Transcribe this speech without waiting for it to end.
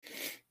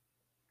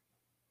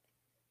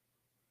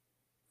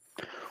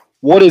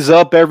What is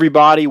up,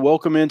 everybody?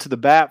 Welcome into the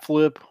Bat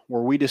Flip,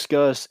 where we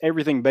discuss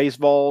everything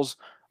baseballs.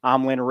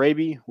 I'm Landon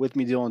Raby. With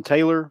me, Dylan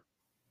Taylor.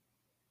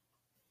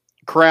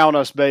 Crown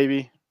us,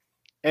 baby.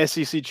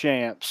 SEC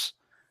champs.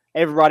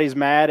 Everybody's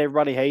mad.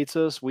 Everybody hates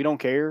us. We don't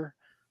care.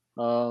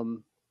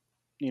 Um,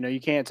 you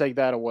can't take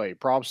that away.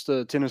 Props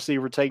to Tennessee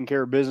for taking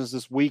care of business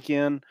this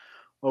weekend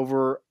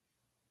over,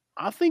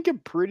 I think, a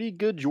pretty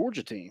good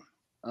Georgia team.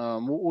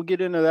 We'll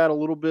get into that a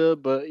little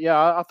bit, but yeah,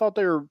 I thought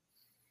they were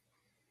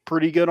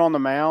pretty good on the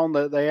mound.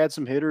 That they had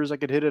some hitters that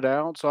could hit it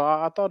out. So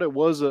I thought it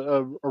was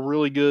a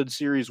really good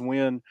series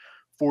win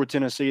for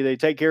Tennessee. They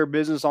take care of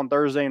business on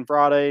Thursday and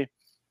Friday.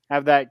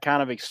 Have that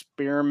kind of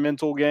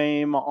experimental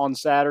game on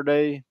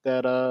Saturday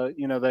that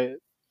they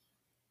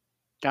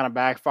kind of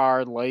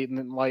backfired late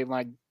and late in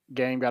that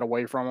game, got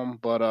away from them.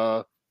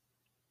 But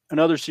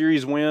another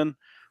series win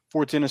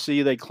for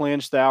Tennessee. They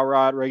clinched the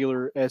outright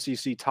regular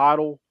SEC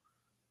title.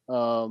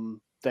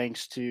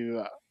 Thanks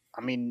to,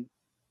 I mean,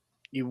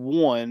 you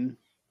won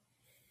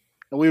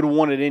and we would have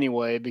won it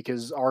anyway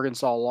because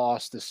Arkansas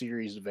lost the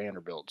series to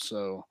Vanderbilt.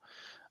 So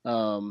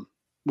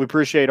we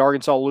appreciate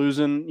Arkansas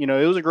losing. It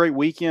was a great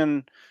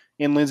weekend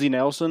in Lindsey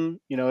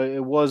Nelson.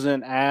 It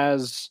wasn't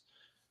as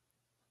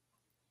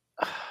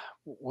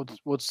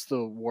what's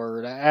the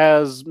word,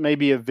 as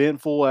maybe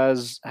eventful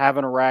as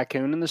having a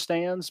raccoon in the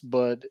stands,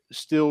 but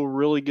still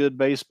really good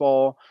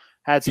baseball.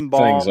 Had some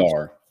bombs.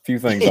 Few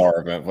things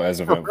are eventful as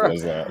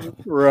that.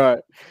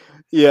 Right.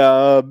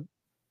 Yeah.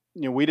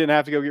 We didn't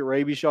have to go get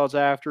rabies shots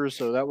after,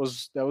 so that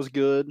was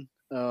good.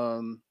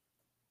 My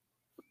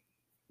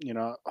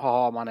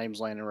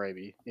name's Landon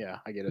Raby. Yeah,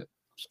 I get it.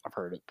 I've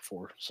heard it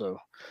before. So,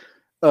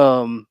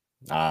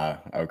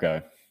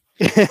 Okay.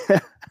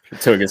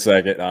 Took a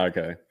second.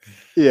 Okay.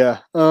 Yeah.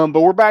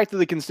 But we're back to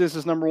the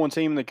consensus number one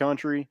team in the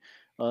country.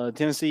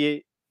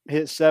 Tennessee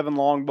hit 7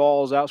 long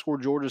balls,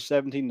 outscored Georgia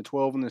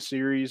 17-12 in the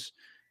series,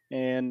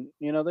 and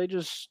they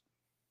just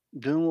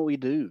doing what we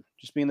do,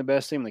 just being the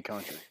best team in the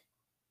country.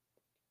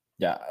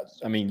 Yeah,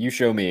 I mean, you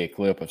show me a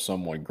clip of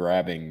someone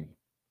grabbing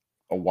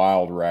a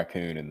wild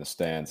raccoon in the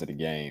stands at a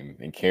game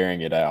and carrying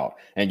it out,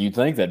 and you'd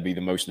think that'd be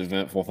the most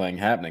eventful thing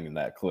happening in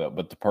that clip.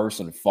 But the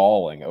person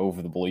falling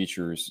over the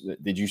bleachers,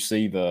 did you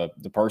see the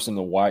person in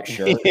the white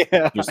shirt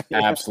just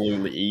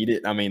absolutely eat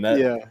it? I mean,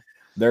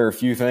 there are a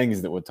few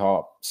things that would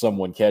top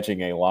someone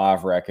catching a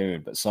live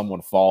raccoon, but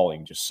someone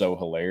falling just so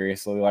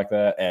hilariously like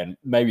that. And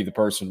maybe the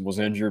person was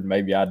injured.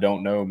 Maybe I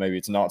don't know. Maybe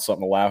it's not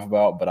something to laugh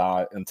about.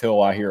 But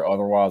until I hear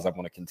otherwise, I'm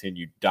going to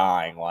continue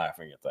dying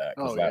laughing at that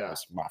because that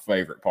was my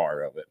favorite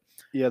part of it.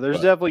 Yeah,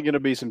 there's definitely going to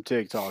be some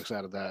TikToks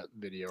out of that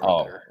video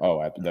there.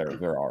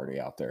 They're already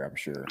out there, I'm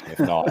sure. If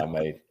not,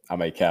 I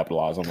may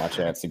capitalize on my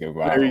chance to go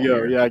viral. There you go.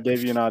 Here. Yeah, I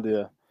gave you an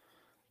idea.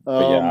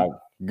 But yeah,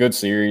 good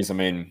series. I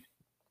mean,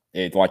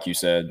 it, like you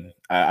said,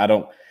 I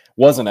don't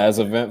wasn't as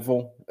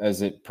eventful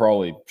as it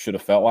probably should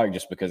have felt like,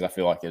 just because I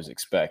feel like it was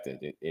expected.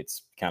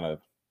 It's kind of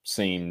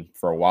seemed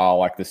for a while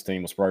like this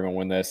team was probably going to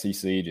win the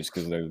SEC just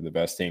because they're the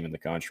best team in the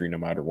country, no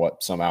matter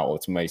what some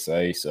outlets may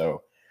say.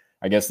 So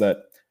I guess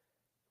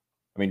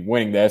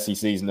winning the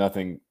SEC is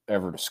nothing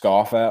ever to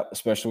scoff at,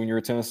 especially when you're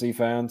a Tennessee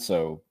fan.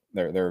 So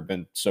there have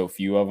been so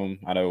few of them,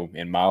 I know,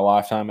 in my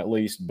lifetime at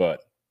least,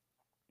 but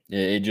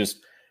it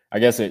just, I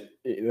guess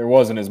there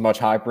wasn't as much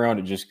hype around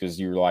it just because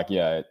you were like,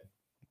 yeah,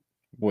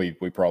 we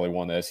probably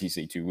won the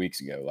SEC 2 weeks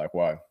ago. Like,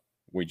 why?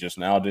 We just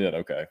now did?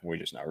 Okay, we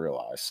just now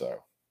realized.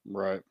 So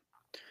right,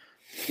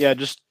 yeah,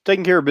 just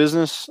taking care of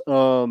business.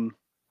 Going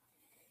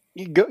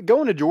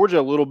to Georgia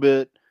a little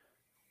bit,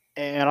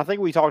 and I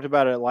think we talked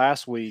about it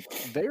last week.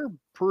 They're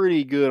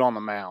pretty good on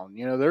the mound.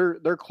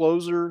 Their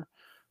closer,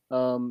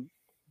 Gowan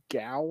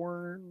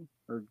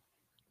or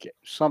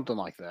something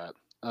like that,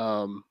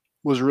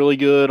 was really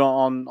good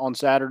on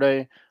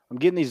Saturday. I'm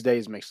getting these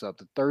days mixed up.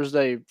 The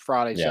Thursday,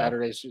 Friday,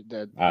 Saturday.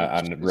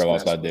 I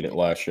realized I did it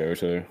last show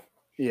too.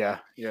 Yeah,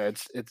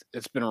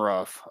 it's been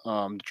rough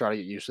to try to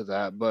get used to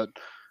that, but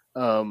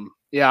I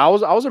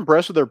was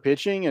impressed with their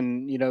pitching,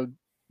 and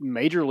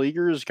major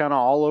leaguers kind of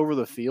all over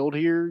the field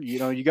here.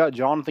 You got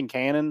Jonathan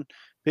Cannon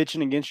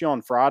pitching against you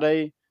on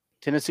Friday.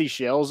 Tennessee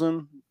shells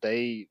him.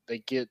 He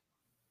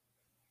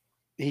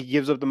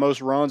gives up the most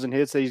runs and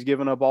hits that he's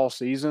given up all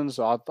season.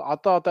 So I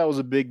thought that was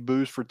a big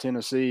boost for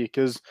Tennessee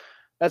because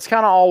that's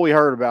kind of all we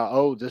heard about.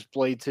 Oh, this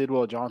Blade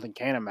Tidwell Jonathan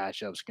Cannon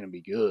matchup is going to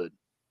be good.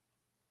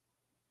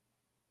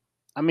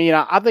 I mean,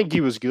 I think he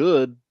was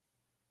good.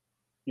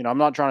 I'm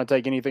not trying to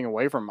take anything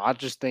away from him. I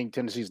just think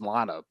Tennessee's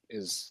lineup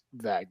is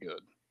that good.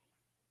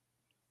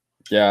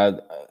 Yeah,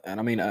 and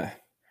I mean,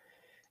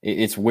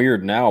 it's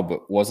weird now,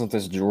 but wasn't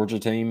this Georgia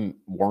team,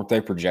 weren't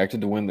they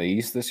projected to win the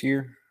East this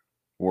year?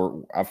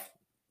 Wasn't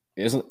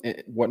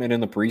it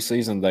in the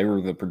preseason they were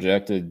the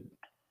projected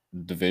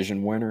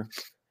division winner?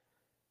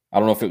 I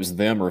don't know if it was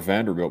them or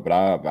Vanderbilt,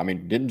 but I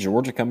mean, didn't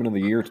Georgia come into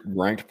the year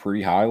ranked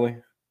pretty highly?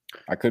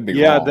 I could be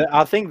wrong. Yeah,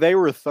 I think they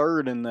were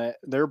third in that.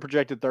 They were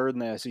projected third in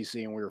the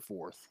SEC, and we were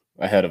fourth.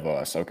 Ahead of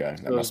us. Okay.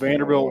 So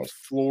Vanderbilt,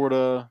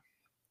 Florida,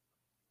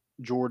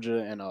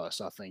 Georgia, and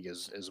us, I think,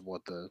 is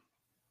what it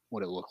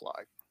looked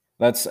like.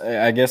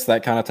 I guess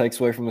that kind of takes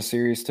away from the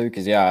series too.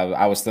 Because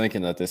I was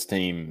thinking that this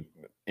team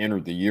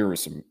entered the year with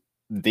some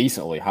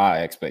decently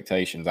high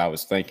expectations. I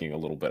was thinking a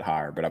little bit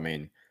higher, but I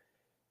mean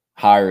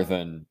higher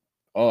than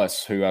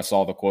us. Who I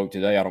saw the quote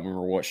today. I don't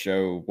remember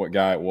what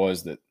guy it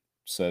was that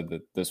said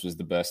that this was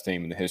the best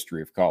team in the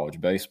history of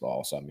college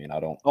baseball. So I mean, I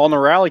don't On the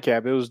rally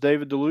cap, it was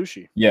David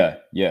DeLucia. Yeah.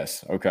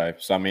 Yes. Okay.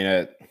 So I mean,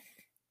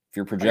 if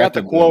you're I got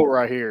the projected, quote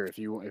right here. If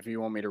you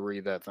want me to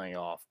read that thing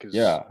off, because I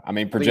mean, I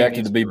think it projected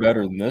needs to be be read.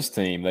 better than this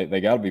team, they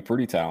got to be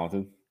pretty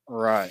talented.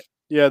 Right.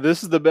 Yeah,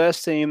 this is the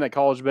best team that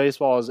college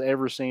baseball has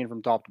ever seen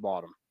from top to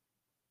bottom.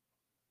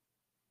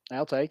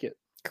 I'll take it.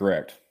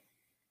 Correct.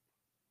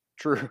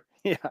 True.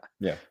 Yeah.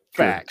 Yeah.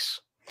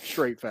 Facts. True.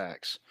 Straight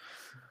facts.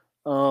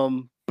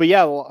 But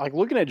yeah, like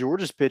looking at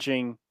Georgia's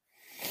pitching,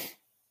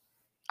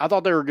 I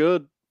thought they were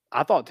good.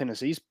 I thought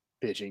Tennessee's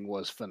pitching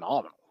was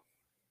phenomenal.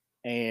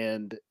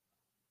 And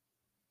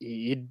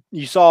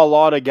you saw a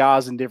lot of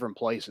guys in different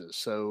places.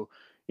 So,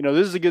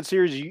 this is a good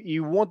series.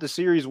 You want the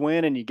series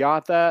win, and you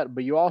got that,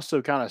 but you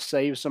also kind of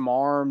saved some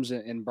arms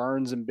and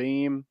Burns and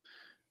Beam,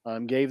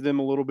 gave them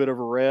a little bit of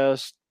a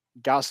rest,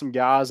 got some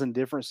guys in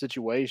different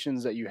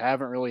situations that you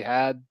haven't really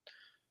had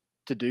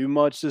to do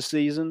much this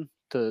season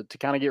to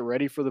kind of get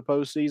ready for the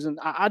postseason.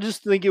 I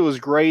just think it was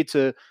great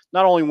to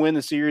not only win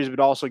the series, but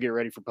also get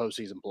ready for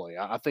postseason play.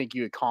 I think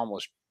you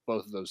accomplished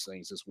both of those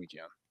things this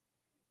weekend.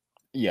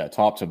 Yeah,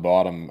 top to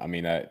bottom. I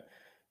mean,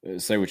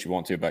 say what you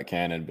want to about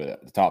Cannon,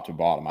 but the top to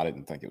bottom, I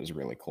didn't think it was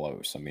really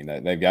close. I mean,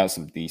 they've got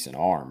some decent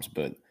arms,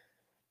 but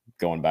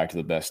going back to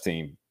the best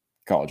team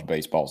college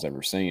baseball's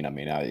ever seen, I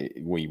mean,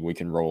 we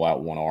can roll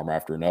out one arm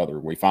after another.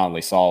 We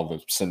finally saw the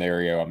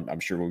scenario. I'm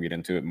sure we'll get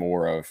into it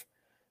more of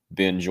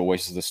Ben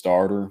Joyce as the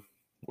starter.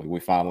 We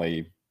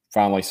finally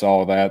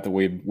saw that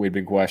we'd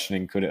been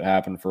questioning. Could it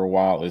happen for a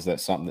while? Is that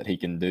something that he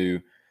can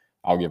do?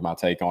 I'll give my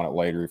take on it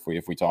later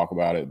if we talk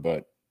about it,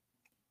 but.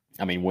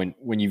 I mean,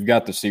 when you've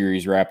got the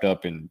series wrapped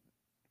up and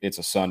it's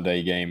a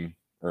Sunday game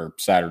or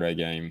Saturday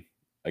game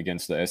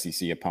against the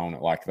SEC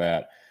opponent like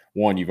that,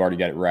 one, you've already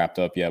got it wrapped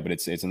up, but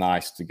it's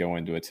nice to go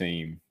into a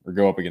team or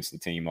go up against a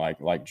team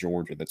like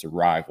Georgia that's a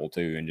rival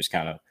too, and just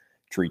kind of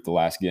treat the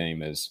last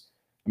game as,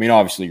 I mean,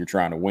 obviously you're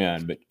trying to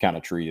win, but kind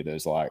of treat it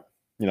as like,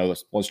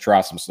 let's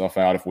try some stuff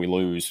out. If we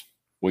lose,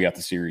 we got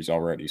the series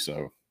already,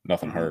 so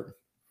nothing hurt.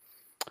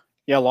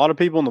 Yeah, a lot of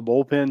people in the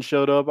bullpen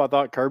showed up. I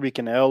thought Kirby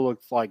Cannell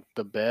looked like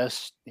the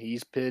best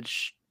he's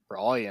pitched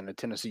probably in a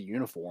Tennessee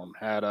uniform.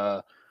 Had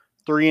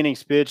 3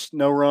 innings pitched,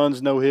 no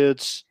runs, no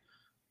hits,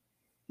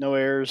 no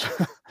errors,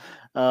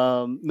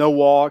 no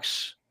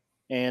walks,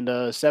 and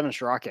 7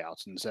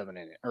 strikeouts in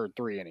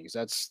 3 innings.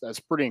 That's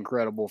pretty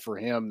incredible for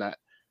him. That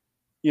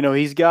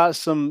he's got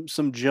some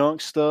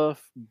junk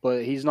stuff,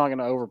 but he's not going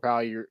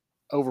to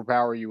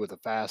overpower you with a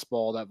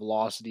fastball. That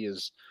velocity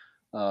is.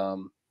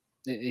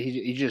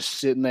 He's just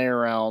sitting there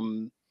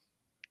around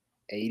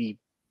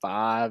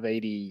 85,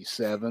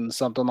 87,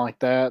 something like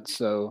that.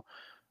 So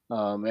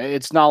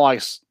it's not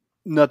like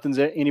nothing's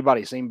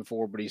anybody's seen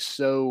before, but he's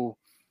so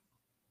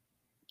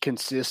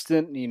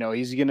consistent.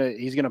 He's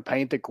gonna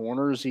paint the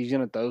corners. He's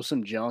gonna throw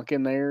some junk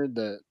in there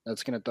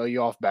that's gonna throw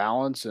you off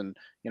balance. And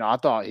I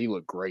thought he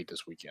looked great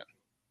this weekend.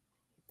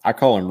 I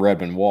call him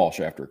Redmond Walsh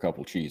after a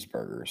couple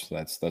cheeseburgers.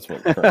 That's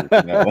what Kirby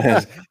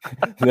is.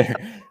 They're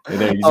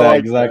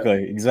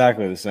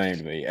exactly the same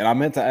to me. And I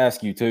meant to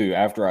ask you too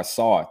after I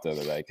saw it the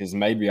other day, because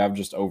maybe I've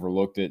just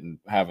overlooked it and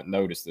haven't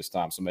noticed this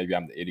time. So maybe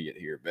I'm the idiot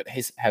here. But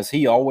has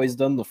he always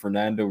done the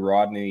Fernando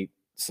Rodney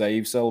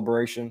save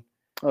celebration?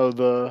 Oh,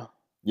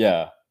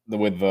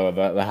 with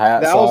the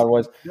hat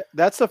sideways.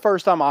 That's the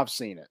first time I've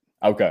seen it.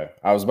 Okay.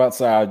 I was about to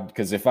say,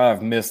 because if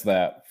I've missed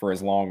that for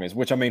as long as,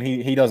 which I mean,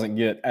 he doesn't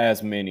get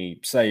as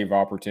many save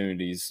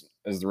opportunities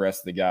as the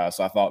rest of the guys.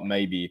 So I thought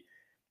maybe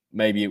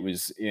it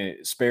was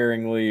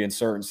sparingly in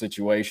certain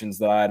situations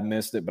that I had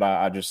missed it, but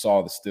I just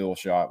saw the still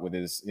shot with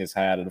his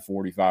hat at a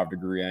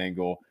 45-degree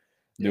angle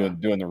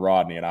doing the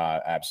Rodney, and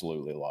I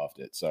absolutely loved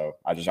it. So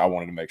I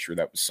wanted to make sure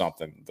that was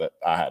something that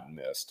I hadn't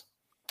missed.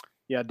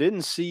 Yeah, I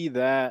didn't see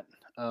that.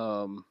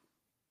 But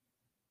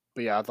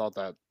yeah, I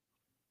thought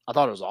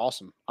it was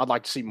awesome. I'd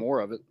like to see more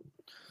of it.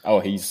 Oh,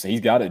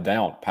 he's got it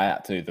down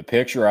pat too. The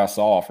picture I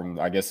saw from,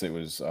 I guess it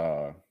was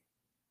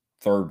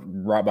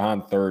right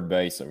behind third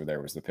base over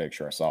there was the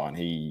picture I saw, and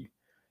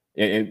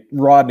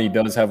Rodney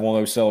does have one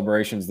of those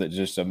celebrations that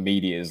just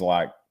immediate is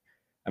like,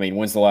 I mean,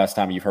 when's the last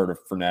time you've heard of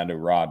Fernando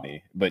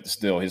Rodney? But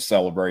still, his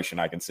celebration,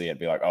 I can see it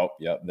be like, oh,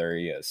 yep, there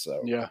he is.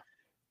 So yeah,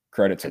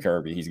 credit to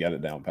Kirby, he's got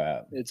it down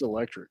pat. It's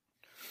electric.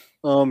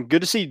 Good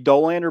to see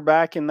Dollander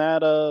back in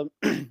that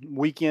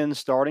weekend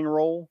starting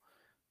role.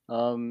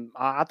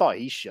 I thought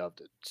he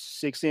shoved it.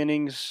 6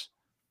 innings,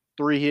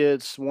 3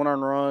 hits, 1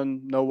 earned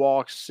run, no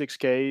walks, 6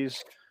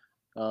 Ks.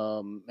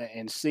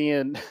 And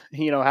seeing,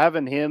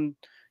 having him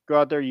go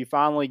out there, you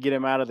finally get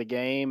him out of the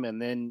game,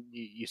 and then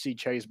you see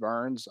Chase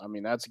Burns. I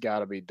mean, that's got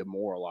to be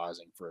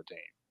demoralizing for a team.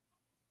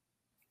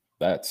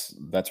 That's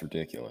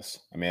ridiculous.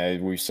 I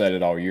mean, we've said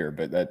it all year,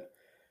 but that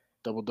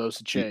double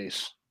dose of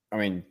Chase. I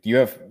mean, you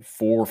have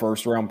 4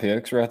 first-round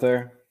picks right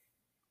there.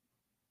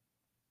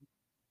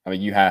 I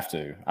mean, you have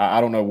to.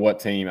 I don't know what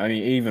team. I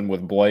mean, even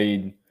with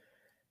Blade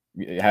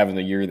having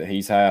the year that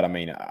he's had, I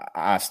mean,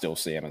 I still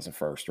see him as a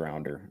first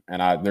rounder.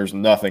 And there's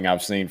nothing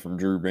I've seen from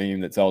Drew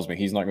Beam that tells me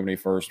he's not going to be a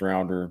first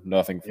rounder.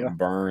 Nothing from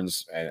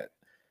Burns. And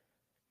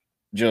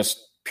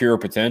just pure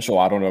potential.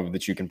 I don't know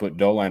that you can put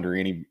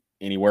Dolander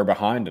anywhere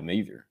behind him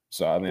either.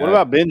 So I mean, what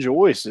about Ben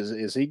Joyce?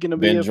 Is he going to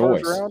be a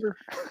first rounder?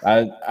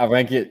 I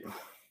think it.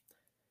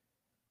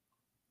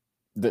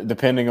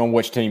 Depending on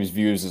which team's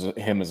views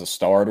him as a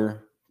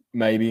starter,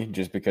 maybe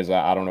just because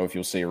I don't know if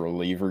you'll see a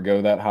reliever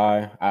go that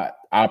high.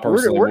 I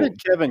personally, where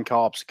did Kevin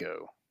Kopps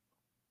go?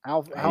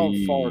 How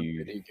far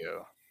did he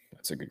go?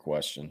 That's a good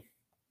question.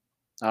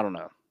 I don't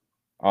know.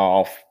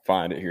 I'll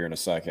find it here in a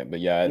second, but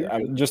yeah,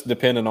 just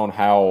depending on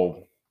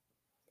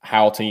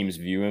how teams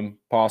view him,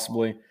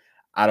 possibly.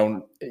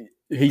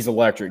 He's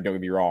electric. Don't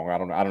get me wrong. I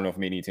don't know if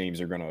many teams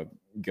are going to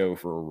go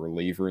for a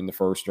reliever in the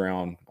first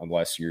round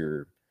unless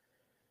you're.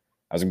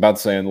 I was about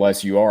to say,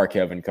 unless you are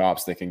Kevin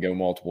Kopps that can go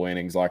multiple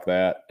innings like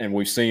that. And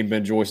we've seen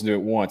Ben Joyce do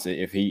it once.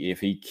 If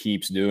he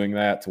keeps doing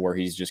that to where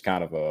he's just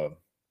kind of a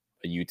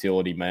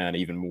utility man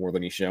even more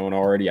than he's shown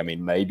already, I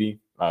mean,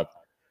 maybe. I'm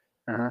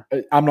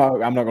not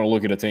going to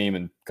look at a team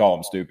and call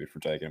him stupid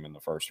for taking him in the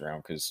first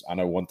round because I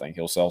know one thing,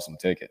 he'll sell some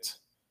tickets.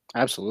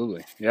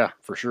 Absolutely. Yeah,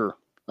 for sure.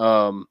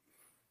 I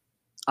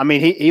mean,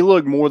 he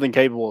looked more than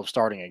capable of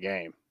starting a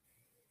game.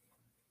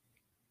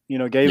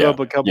 Gave up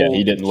a couple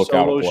he didn't look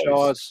solo out of place.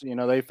 shots.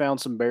 They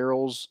found some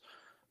barrels.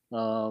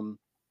 But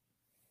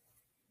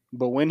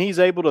when he's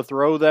able to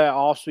throw that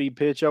off-speed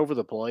pitch over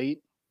the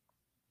plate,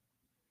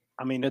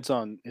 I mean, it's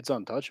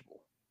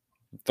untouchable.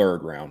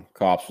 Third round.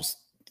 Kopps was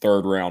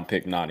third round,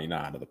 pick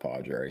 99 of the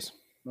Padres.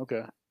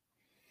 Okay.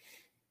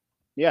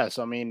 Yes,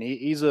 I mean,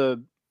 he's a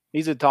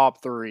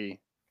top 3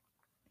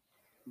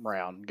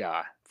 round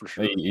guy for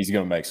sure. He's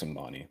going to make some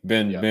money.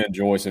 Ben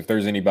Joyce, if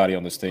there's anybody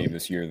on this team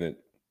this year that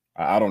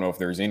I don't know if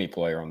there's any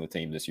player on the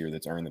team this year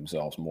that's earned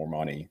themselves more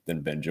money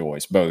than Ben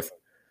Joyce, both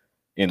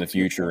in the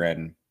future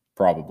and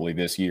probably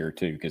this year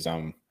too, because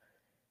I'm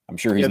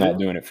sure he's not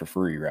doing it for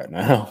free right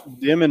now.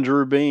 Him and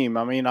Drew Beam.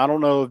 I mean, I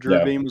don't know if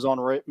Drew Beam was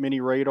on many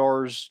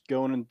radars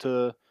going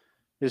into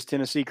his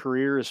Tennessee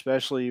career,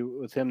 especially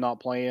with him not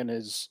playing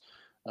his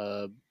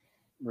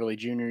really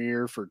junior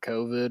year for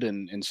COVID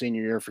and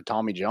senior year for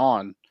Tommy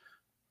John.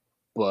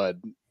 But,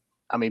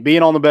 I mean,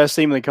 being on the best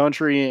team in the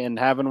country and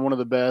having one of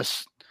the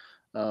best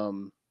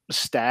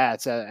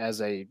stats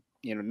as a,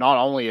 not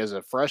only as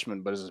a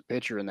freshman, but as a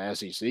pitcher in the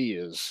SEC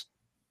is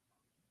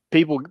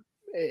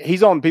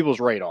he's on people's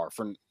radar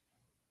for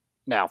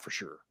now for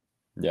sure.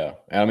 Yeah.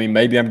 I mean,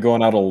 maybe I'm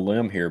going out on a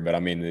limb here, but I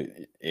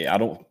mean,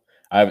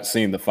 I haven't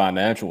seen the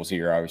financials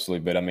here, obviously,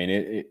 but I mean,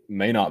 it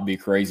may not be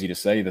crazy to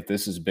say that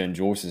this has been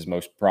Joyce's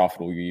most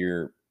profitable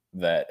year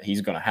that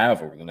he's going to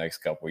have over the next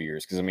couple of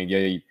years. Because, I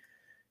mean,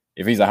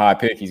 if he's a high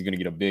pick, he's going to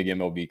get a big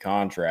MLB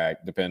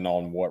contract, depending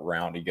on what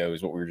round he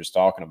goes, what we were just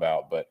talking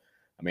about. But,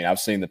 I mean, I've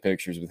seen the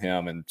pictures with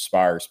him in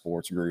Spire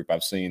Sports Group.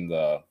 I've seen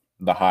the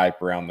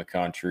hype around the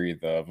country,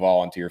 the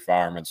volunteer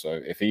firemen. So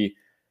if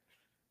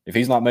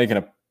he's not making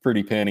a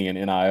pretty penny in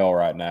NIL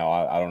right now,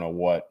 I don't know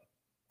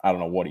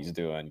what he's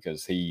doing,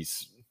 because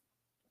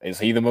is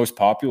he the most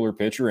popular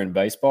pitcher in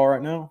baseball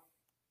right now?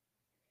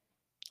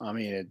 I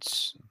mean,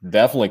 it's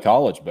definitely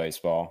college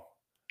baseball.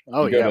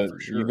 Oh, for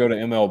sure. You go to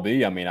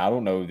MLB. I mean, I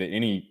don't know that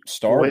any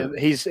starter. Well,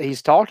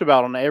 he's talked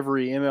about on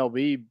every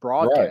MLB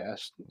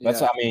broadcast. Right.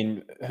 That's, I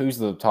mean, who's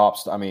the top?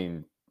 I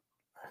mean,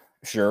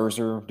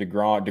 Scherzer,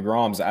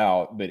 DeGrom's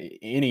out, but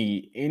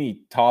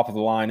any top of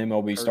the line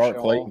MLB start,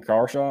 Clayton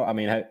Kershaw. I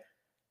mean,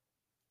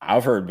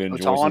 I've heard Ben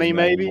Joyce's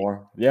maybe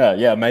more.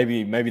 Yeah,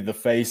 maybe the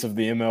face of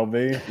the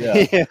MLB.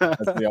 Yeah,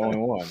 that's the only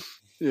one.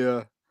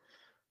 Yeah,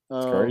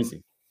 it's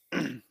crazy.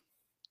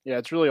 Yeah,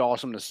 it's really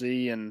awesome to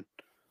see, and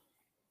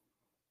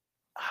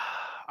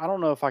I don't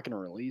know if I can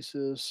release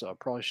this, so I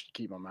probably should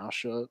keep my mouth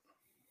shut.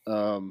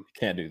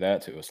 Can't do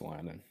that to us,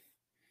 Landon.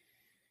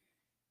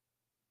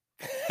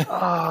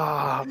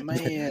 Oh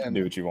man,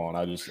 do what you want.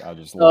 I just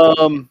love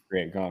to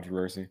create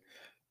controversy.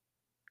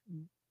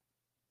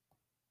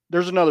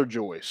 There's another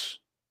Joyce.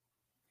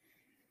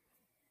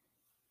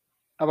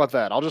 How about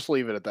that? I'll just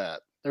leave it at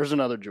that. There's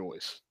another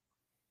Joyce.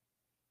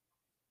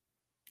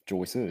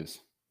 Joyce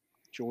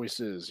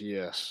is,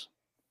 yes.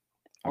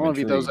 I don't know if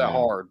he does that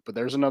hard, but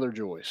there's another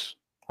Joyce.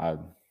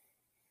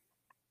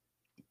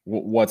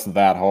 What's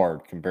that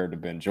hard compared to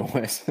Ben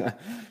Joyce?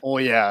 Oh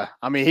yeah,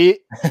 I mean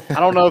I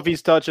don't know if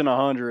he's touching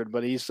 100,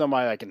 but he's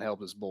somebody that can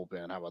help his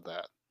bullpen. How about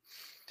that?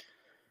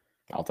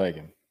 I'll take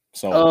him.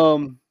 So,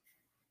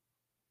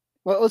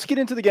 well, let's get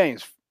into the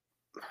games.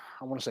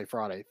 I want to say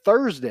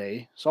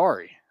Thursday.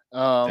 Sorry.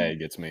 Hey,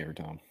 gets me every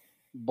time.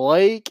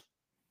 Blake,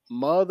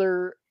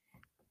 Mother,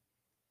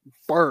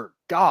 Burke.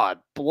 God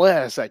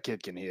bless, that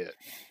kid can hit.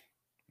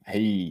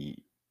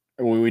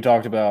 We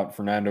talked about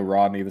Fernando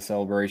Rodney, the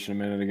celebration a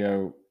minute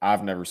ago.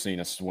 I've never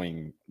seen a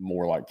swing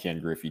more like Ken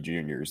Griffey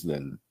Jr.'s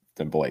than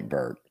Blake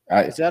Burke.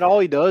 Is that all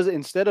he does?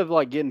 Instead of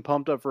like getting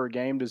pumped up for a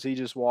game, does he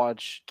just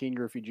watch Ken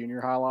Griffey Jr.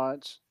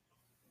 highlights?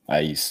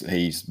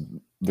 He's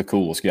the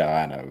coolest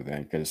guy I know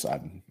then, because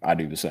I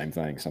do the same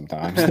thing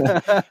sometimes.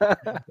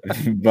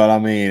 But I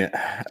mean,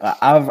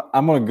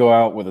 I'm gonna go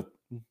out with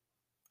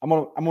I'm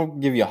gonna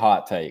give you a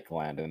hot take,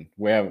 Landon.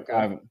 Okay.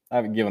 I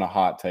haven't given a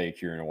hot take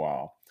here in a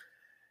while.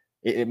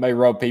 It may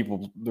rub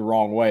people the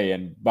wrong way,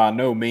 and by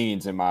no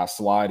means am I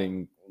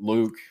sliding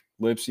Luke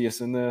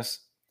Lipsius in this.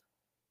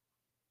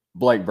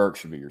 Blake Burke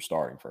should be your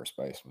starting first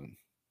baseman.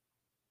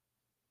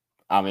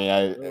 I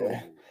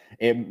mean,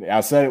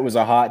 I said it was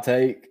a hot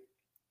take.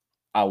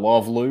 I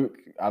love Luke.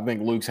 I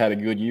think Luke's had a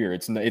good year.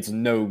 It's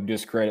no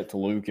discredit to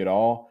Luke at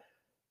all.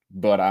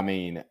 But I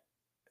mean,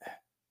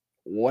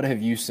 what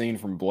have you seen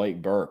from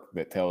Blake Burke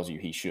that tells you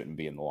he shouldn't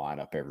be in the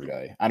lineup every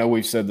day? I know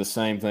we've said the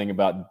same thing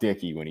about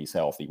Dickey when he's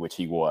healthy, which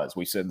he was.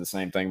 We said the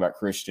same thing about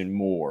Christian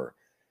Moore,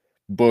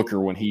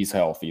 Booker when he's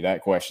healthy.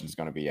 That question's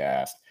going to be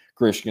asked.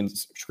 Christian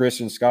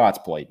Scott's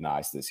played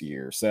nice this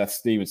year. Seth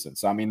Stevenson.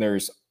 So I mean,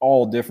 there's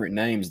all different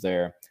names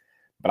there.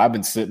 But I've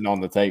been sitting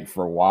on the take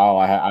for a while.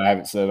 I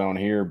haven't said it on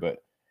here,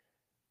 but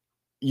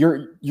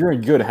you're in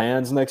good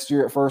hands next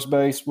year at first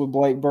base with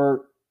Blake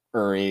Burke,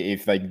 or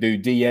if they do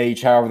DH,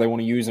 however they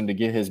want to use him to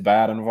get his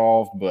bat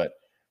involved. But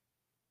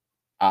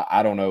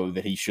I don't know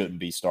that he shouldn't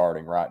be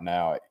starting right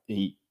now.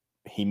 He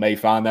may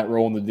find that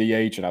role in the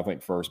DH, and I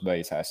think first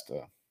base has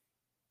to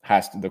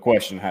the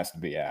question has to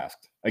be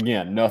asked.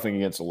 Again, nothing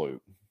against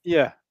Luke.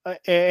 Yeah,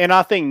 and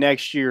I think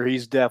next year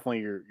he's definitely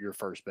your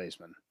first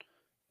baseman.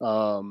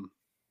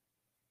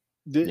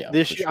 This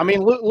year, sure. I mean,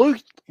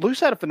 Luke's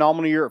had a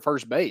phenomenal year at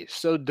first base.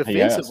 So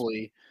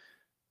defensively,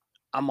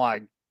 I'm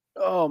like,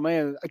 oh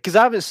man, because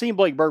I haven't seen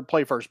Blake Burke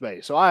play first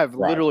base, so I have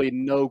literally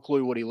no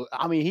clue what he.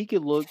 I mean, he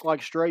could look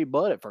like straight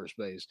Bud at first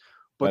base,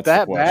 but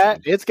that bat,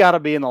 it's got to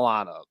be in the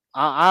lineup.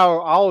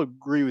 I'll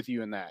agree with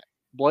you in that.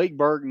 Blake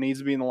Burke needs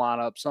to be in the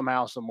lineup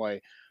somehow, some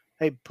way.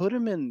 Hey, put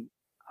him in.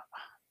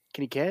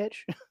 Can he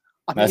catch?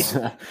 That's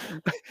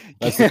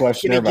the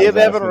question. Can he give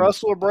Evan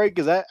Russell a break?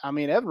 Because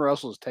Evan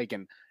Russell is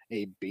taking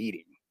a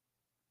beating.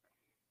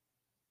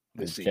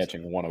 He's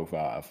catching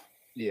 105.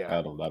 Yeah,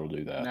 that'll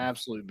do that. An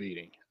absolute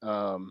beating.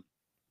 So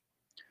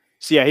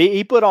yeah,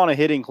 he put on a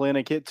hitting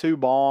clinic, hit 2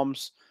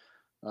 bombs.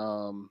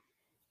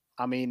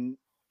 I mean,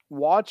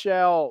 watch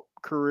out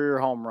career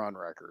home run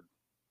record.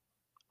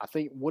 I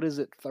think, what is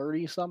it,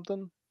 30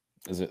 something?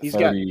 Is it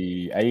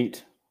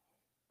 38?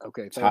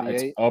 Okay, 38.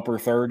 It's upper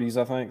 30s,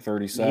 I think,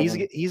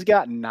 37. He's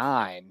got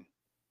 9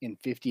 in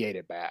 58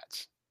 at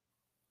bats.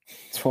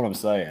 That's what I'm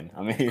saying.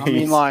 I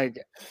mean, like,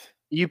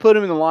 you put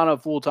him in the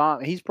lineup full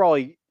time, he's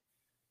probably.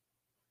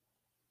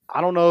 I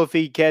don't know if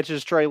he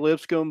catches Trey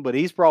Lipscomb, but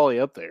he's probably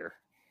up there.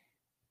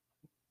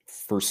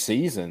 For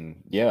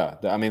season, yeah.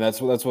 I mean, that's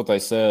what they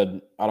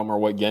said. I don't remember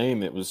what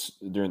game it was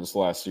during this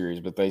last series,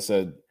 but they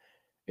said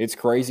it's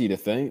crazy to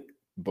think,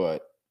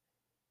 but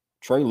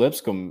Trey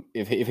Lipscomb,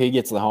 if he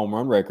gets the home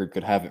run record,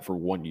 could have it for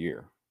 1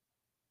 year.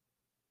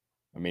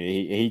 I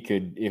mean, he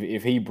could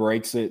if he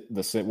breaks it.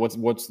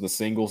 What's the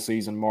single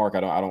season mark?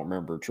 I don't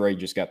remember. Trey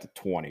just got to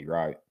 20,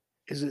 right?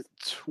 Is it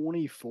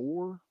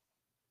 24?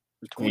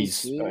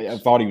 I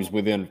thought he was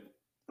within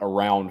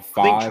around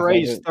 5. I think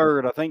Trey's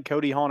third. I think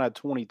Cody Hahn had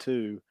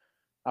 22.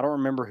 I don't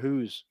remember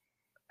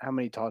how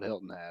many Todd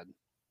Hilton had.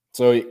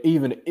 So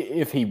even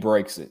if he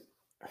breaks it,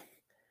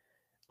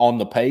 on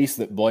the pace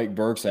that Blake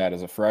Burke's at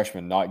as a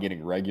freshman, not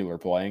getting regular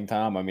playing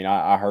time, I mean,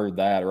 I heard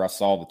that, or I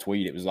saw the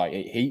tweet. It was like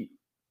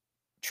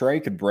Trey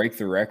could break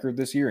the record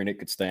this year, and it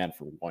could stand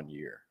for 1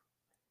 year.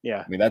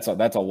 Yeah, I mean that's a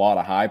lot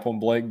of hype on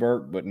Blake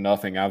Burke, but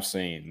nothing I've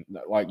seen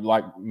like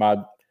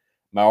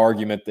my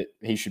argument that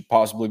he should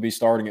possibly be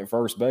starting at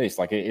first base.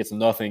 Like, it's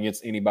nothing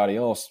against anybody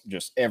else.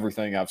 Just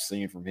everything I've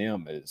seen from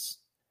him is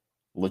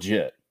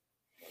legit.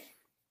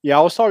 Yeah,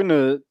 I was talking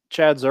to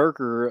Chad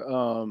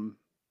Zerker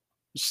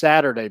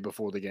Saturday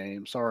before the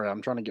game. Sorry,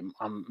 I'm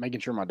making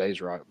sure my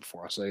day's right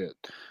before I say it.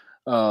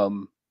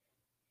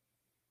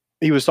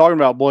 He was talking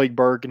about Blake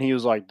Burke, and he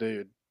was like,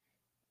 dude,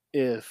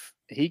 if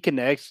he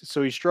connects,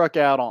 so he struck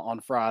out on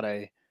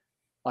Friday,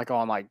 like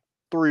on like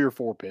 3 or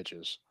 4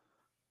 pitches.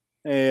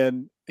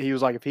 And he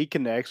was like, if he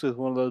connects with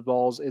one of those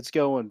balls, it's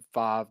going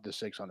 500 to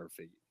 600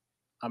 feet.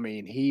 I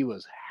mean, he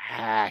was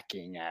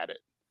hacking at it.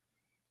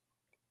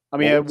 I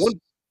mean, at one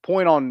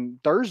point on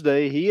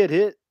Thursday, he had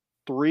hit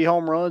 3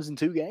 home runs in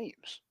 2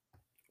 games.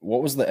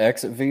 What was the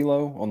exit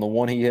velo on the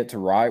one he hit to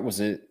right? Was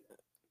it?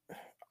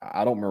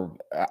 I don't remember.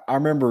 I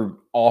remember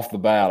off the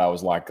bat, I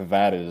was like,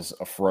 that is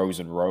a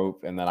frozen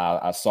rope. And then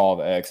I saw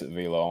the exit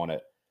velo on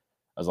it.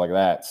 I was like,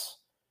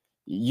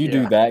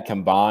 do that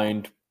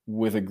combined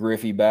with a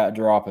Griffey bat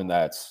drop, and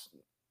that's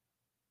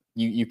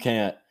you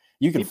can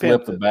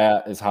flip the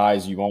bat as high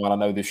as you want. I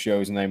know this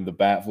show's named the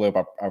bat flip.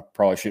 I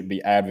probably shouldn't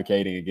be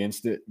advocating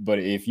against it, but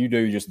if you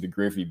do just the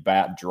Griffey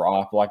bat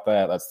drop like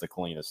that, that's the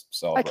cleanest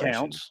celebration. That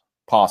counts.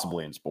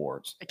 Possibly in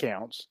sports. It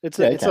counts.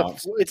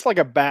 It's like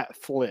a bat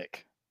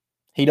flick.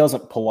 He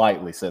doesn't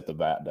politely set the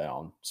bat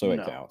down, so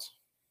it counts.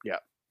 Yeah.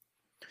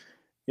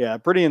 Yeah,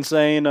 pretty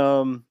insane.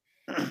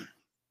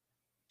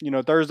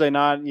 Thursday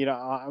night,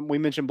 we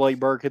mentioned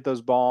Blake Burke hit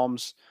those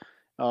bombs.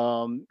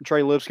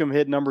 Trey Lipscomb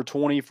hit number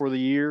 20 for the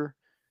year.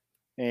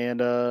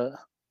 And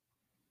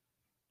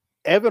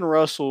Evan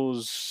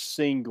Russell's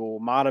single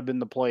might have been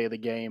the play of the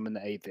game in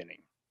the 8th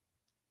inning.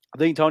 I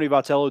think Tony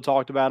Vitello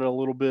talked about it a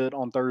little bit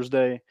on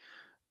Thursday.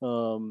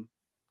 2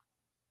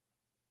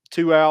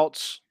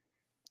 outs,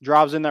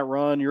 drives in that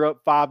run. You're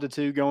up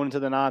 5-2 going into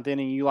the 9th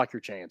inning. You like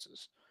your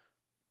chances.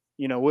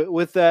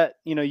 With that,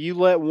 you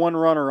let one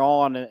runner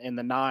on in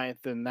the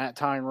 9th, and that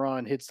tying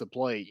run hits the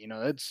plate.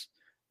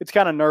 It's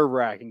kind of nerve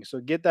wracking.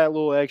 So get that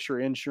little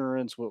extra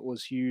insurance. What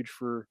was huge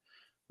for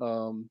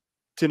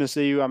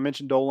Tennessee. I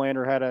mentioned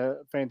Dolander had a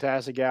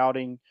fantastic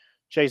outing.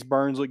 Chase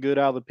Burns looked good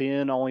out of the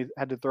pen. Only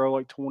had to throw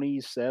like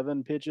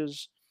 27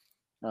 pitches.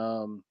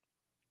 I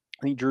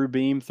think Drew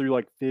Beam threw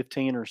like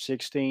 15 or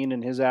 16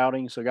 in his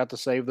outing, so got to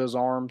save those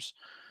arms.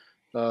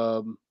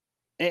 And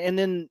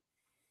then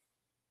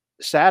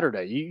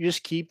Saturday, you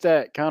just keep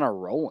that kind of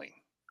rolling.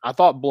 I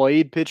thought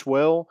Blade pitched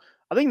well.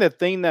 I think the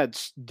thing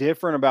that's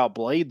different about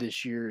Blade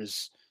this year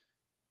is,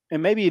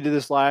 and maybe he did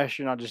this last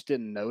year and I just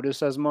didn't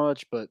notice as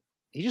much, but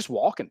he's just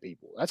walking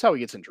people. That's how he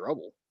gets in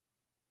trouble.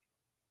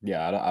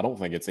 Yeah, I don't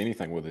think it's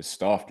anything with his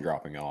stuff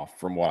dropping off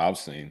from what I've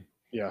seen.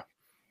 Yeah.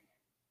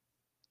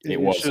 It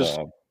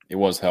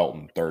was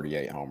Helton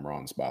 38 home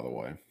runs, by the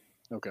way.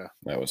 Okay.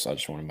 I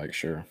just want to make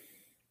sure.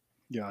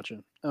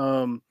 Gotcha.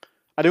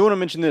 I do want to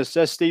mention this.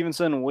 Seth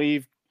Stevenson,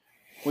 we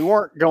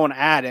weren't going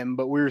at him,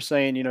 but we were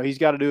saying, he's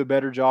got to do a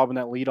better job in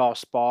that leadoff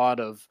spot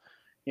of,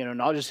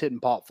 not just hitting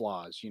pop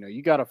flies.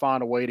 You got to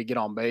find a way to get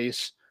on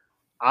base.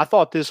 I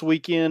thought this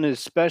weekend,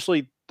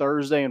 especially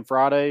Thursday and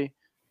Friday,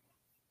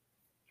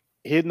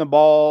 hitting the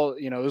ball,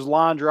 it was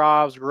line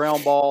drives,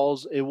 ground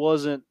balls. It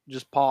wasn't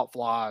just pop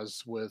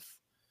flies with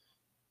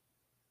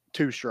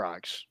 2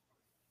 strikes.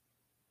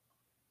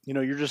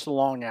 You're just a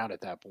long out at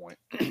that point.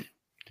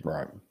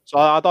 Right. So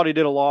I thought he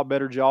did a lot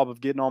better job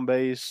of getting on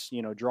base,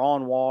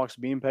 drawing walks,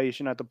 being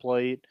patient at the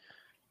plate,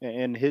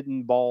 and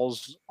hitting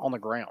balls on the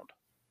ground.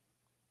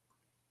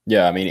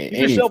 Yeah, I mean,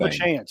 give yourself a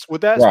chance.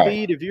 With that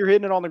speed, if you're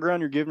hitting it on the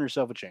ground, you're giving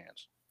yourself a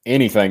chance.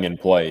 Anything in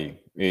play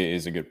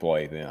is a good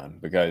play then,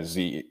 because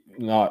he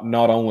not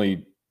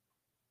only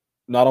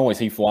is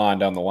he flying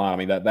down the line, I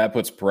mean, that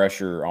puts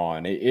pressure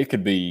on. It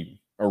could be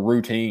a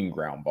routine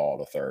ground ball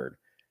to third.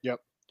 Yep.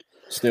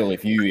 Still,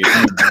 if you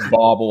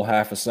bobble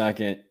half a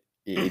second,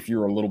 if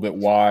you're a little bit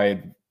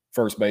wide,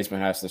 first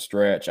baseman has to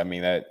stretch. I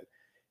mean,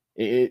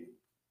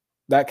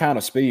 that kind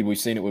of speed, we've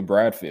seen it with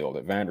Bradfield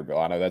at Vanderbilt.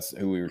 I know that's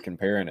who we were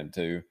comparing him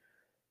to.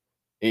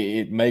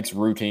 It makes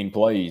routine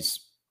plays.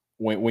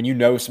 When you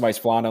know somebody's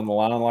flying down the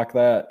line like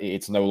that,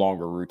 it's no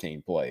longer a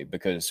routine play,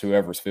 because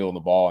whoever's feeling the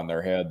ball in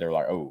their head, they're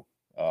like, oh,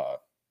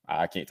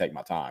 I can't take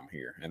my time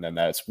here. And then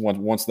that's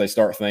once they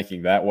start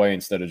thinking that way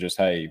instead of just,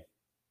 hey,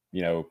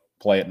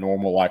 play it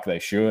normal like they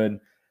should,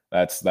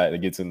 that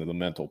gets into the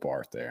mental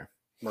part there.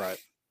 Right.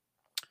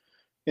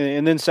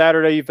 And then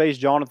Saturday you face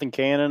Jonathan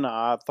Cannon.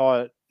 I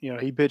thought,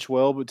 he pitched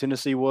well, but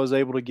Tennessee was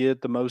able to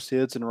get the most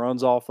hits and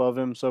runs off of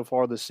him so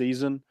far this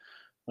season.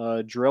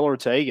 Drell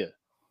Ortega,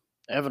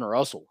 Evan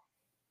Russell.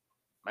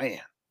 Man,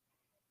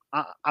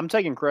 I'm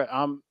taking credit.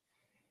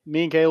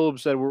 Me and Caleb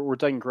said we're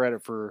taking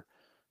credit for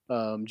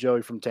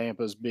Joey from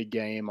Tampa's big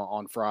game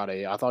on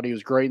Friday. I thought he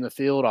was great in the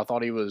field. I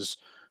thought he was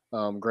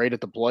great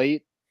at the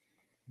plate.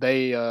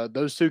 They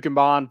those two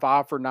combined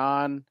 5 for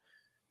 9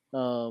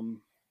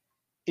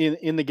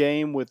 in the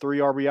game with 3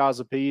 RBIs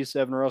apiece.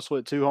 Evan Russell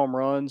hit 2 home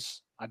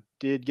runs. I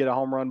did get a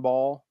home run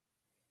ball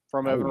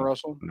from Evan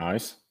Russell.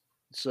 Nice.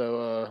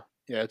 So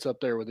yeah, it's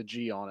up there with a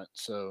G on it.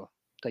 So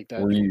take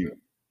that. Were you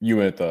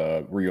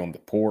on the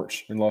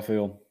porch in left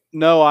field?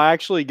 No, I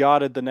actually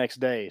got it the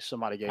next day.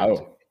 Somebody gave it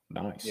to me.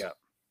 Nice. Yeah.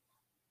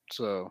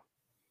 So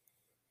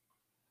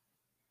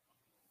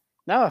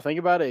now that I think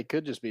about it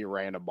could just be a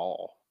random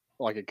ball.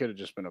 Like it could have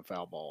just been a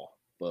foul ball,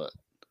 but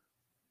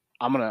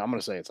I'm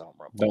gonna say it's a home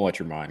run. Don't let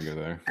your mind go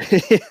there.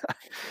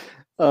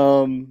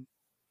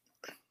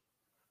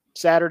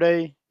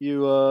 Saturday, it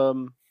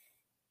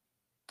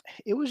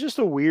was just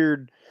a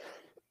weird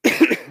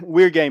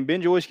game.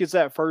 Ben Joyce gets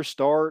that first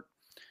start.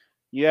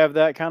 You have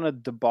that kind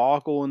of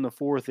debacle in the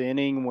 4th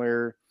inning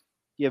where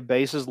you have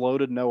bases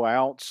loaded, no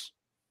outs,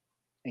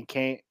 and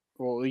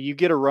you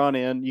get a run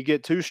in. You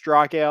get 2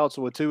 strikeouts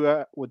with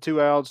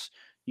two outs.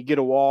 You get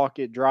a walk.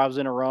 It drives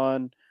in a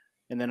run,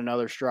 and then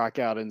another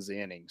strikeout ends the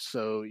inning.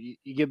 So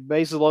you get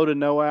bases loaded,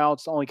 no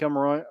outs, only come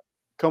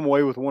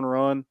away with 1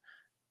 run.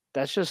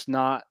 That's just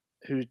not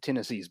who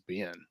Tennessee's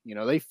been.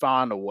 They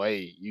find a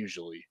way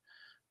usually.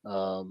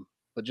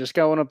 But just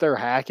going up there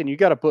hacking, you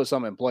got to put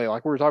something in play.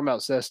 Like we were talking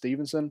about Seth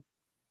Stevenson.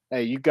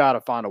 Hey, you got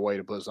to find a way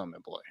to put something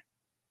in play.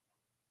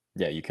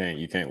 Yeah, you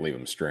can't leave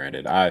them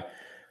stranded. I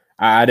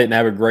didn't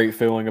have a great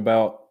feeling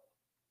about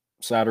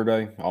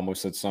Saturday. I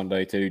almost said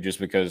Sunday too, just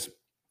because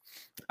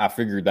I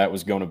figured that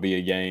was going to be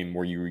a game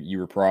where you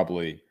were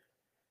probably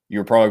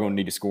going to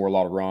need to score a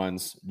lot of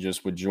runs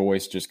just with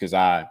Joyce, just because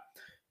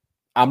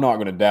I'm not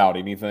going to doubt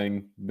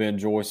anything Ben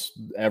Joyce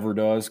ever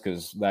does,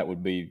 because that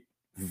would be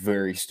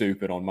very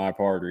stupid on my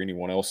part or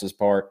anyone else's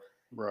part.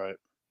 Right.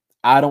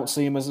 I don't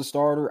see him as a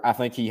starter. I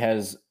think he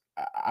has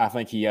I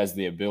think he has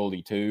the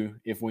ability to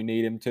if we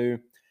need him to,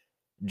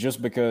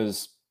 just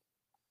because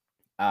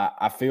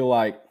I feel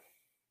like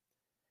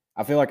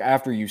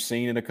after you've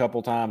seen it a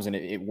couple times, and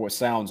it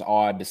sounds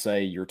odd to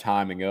say you're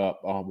timing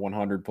up a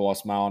 100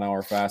 plus mile an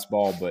hour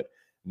fastball, but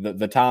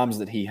the times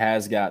that he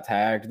has got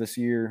tagged this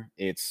year,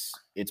 it's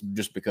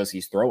just because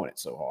he's throwing it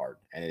so hard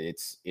and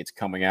it's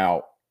coming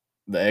out.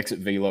 The exit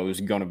velo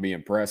is going to be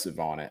impressive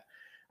on it.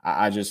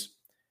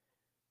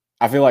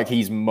 I feel like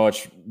he's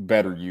much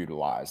better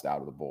utilized out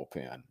of the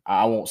bullpen.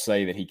 I won't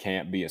say that he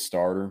can't be a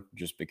starter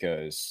just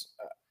because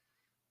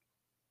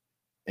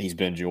he's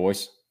Ben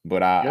Joyce,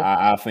 but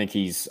I think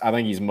he's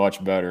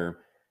much better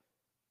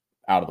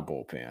out of the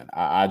bullpen.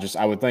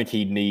 I would think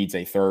he needs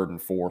a third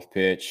and fourth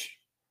pitch,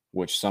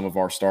 which some of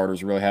our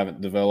starters really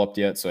haven't developed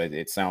yet. So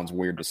it sounds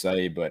weird to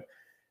say, but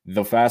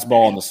the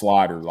fastball and the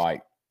slider,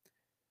 like,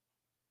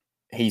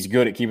 he's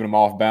good at keeping them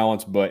off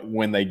balance, but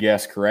when they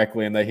guess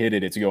correctly and they hit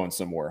it, it's going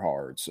somewhere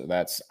hard. So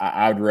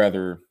I'd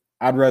rather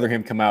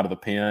him come out of the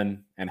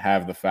pen and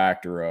have the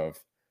factor of,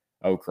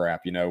 oh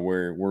crap,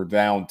 we're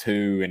down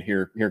 2 and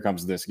here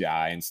comes this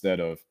guy,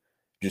 instead of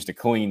just a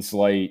clean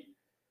slate.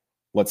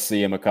 Let's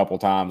see him a couple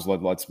times.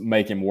 Let's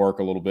make him work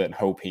a little bit and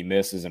hope he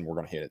misses, and we're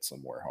going to hit it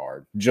somewhere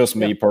hard. Just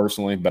me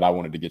personally, but I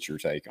wanted to get your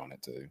take on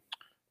it too.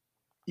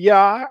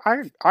 Yeah,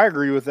 I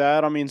agree with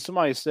that. I mean,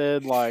 somebody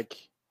said, like,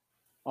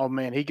 oh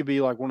man, he could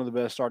be like one of the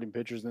best starting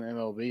pitchers in the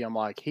MLB. I'm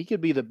like, he could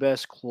be the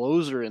best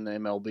closer in the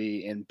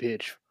MLB and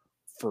pitch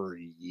for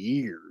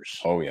years.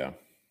 Oh yeah.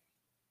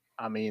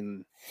 I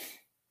mean,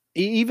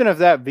 even if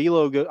that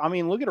velo goes, I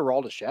mean, look at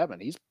Aroldis Chapman.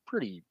 He's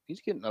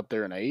getting up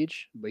there in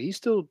age, but he's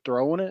still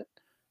throwing it.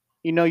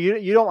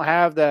 You don't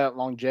have that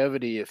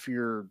longevity if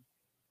you're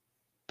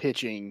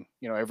pitching,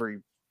 every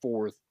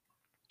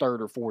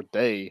third or fourth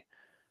day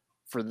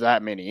for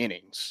that many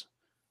innings.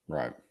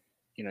 Right.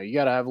 You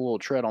got to have a little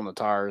tread on the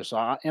tires.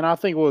 And I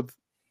think with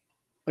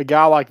a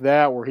guy like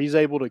that, where he's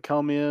able to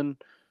come in,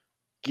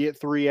 get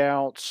 3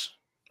 outs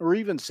or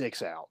even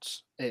 6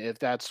 outs, if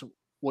that's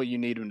what you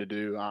need him to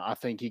do, I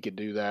think he could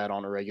do that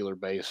on a regular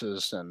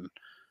basis. And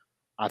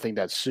I think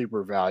that's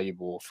super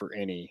valuable for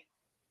any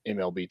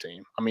MLB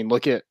team. I mean,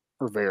 look at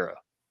Rivera.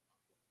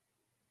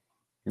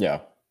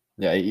 Yeah.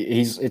 Yeah.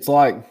 It's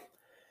like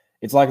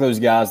those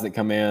guys that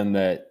come in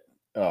that,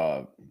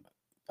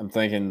 I'm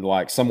thinking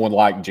like someone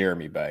like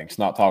Jeremy Banks,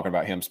 not talking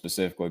about him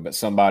specifically, but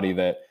somebody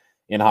that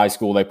in high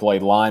school they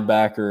played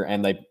linebacker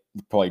and they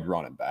played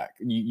running back.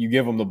 You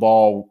give them the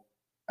ball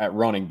at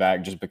running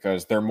back just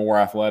because they're more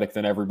athletic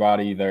than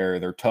everybody.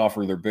 They're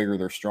tougher, they're bigger,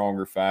 they're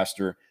stronger,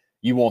 faster.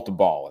 You want the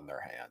ball in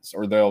their hands,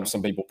 or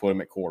some people put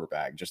them at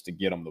quarterback just to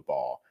get them the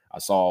ball. I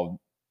saw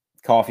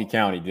Coffee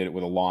County did it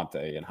with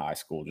Alante in high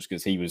school just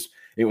because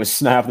it was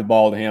snap the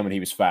ball to him and he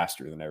was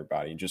faster than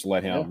everybody and just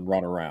let him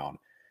run around.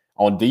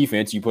 On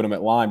defense, you put them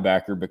at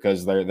linebacker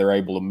because they're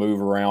able to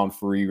move around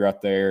free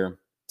right there,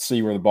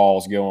 see where the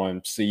ball's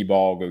going, see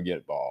ball, go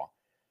get ball.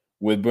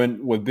 With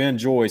Ben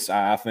Joyce,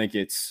 I think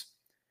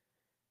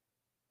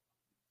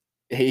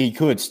he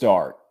could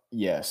start,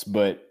 yes,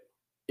 but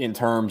in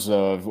terms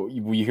of,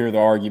 we hear the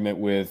argument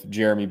with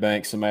Jeremy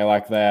Banks, somebody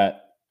like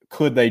that,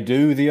 could they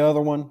do the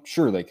other one?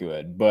 Sure they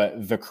could,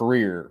 but the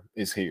career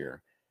is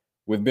here.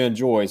 With Ben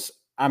Joyce,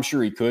 I'm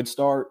sure he could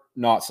start,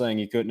 not saying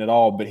he couldn't at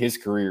all, but his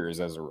career is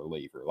as a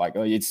reliever. Like,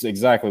 it's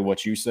exactly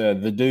what you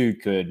said. The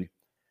dude could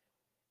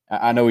 –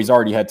 I know he's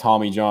already had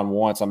Tommy John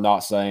once. I'm not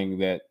saying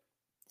that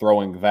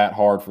throwing that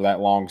hard for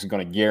that long is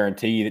going to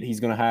guarantee that he's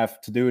going to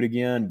have to do it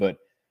again, but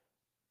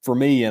for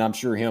me, and I'm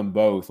sure him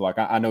both, like,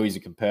 I know he's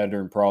a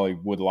competitor and probably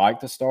would like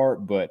to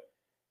start, but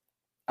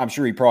I'm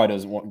sure he probably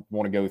doesn't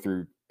want to go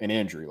through an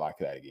injury like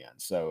that again.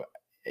 So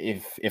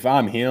if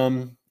I'm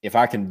him, if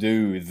I can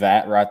do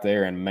that right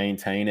there and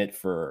maintain it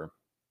for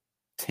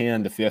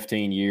 10 to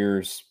 15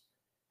 years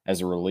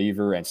as a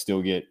reliever and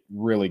still get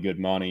really good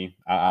money,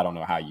 I don't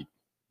know how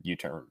you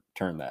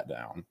turn that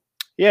down.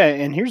 Yeah,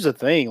 and here's the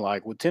thing,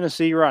 like with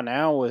Tennessee right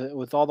now,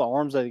 with all the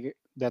arms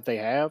that they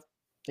have,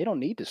 they don't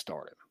need to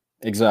start him.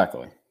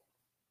 Exactly.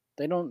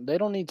 They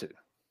don't need to.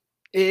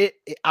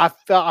 I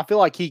feel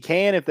like he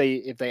can if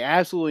they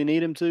absolutely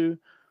need him to.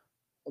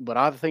 But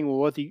I think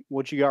with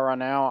what you got right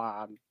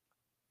now,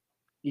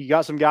 you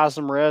got some guys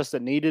some rest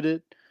that needed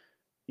it,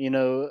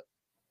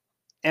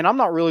 and I'm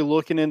not really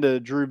looking into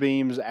Drew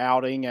Beam's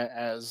outing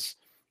as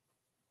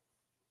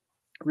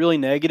really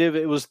negative.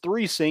 It was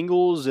 3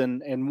 singles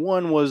and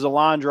 1 was a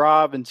line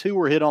drive and 2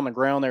 were hit on the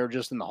ground. They were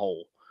just in the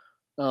hole.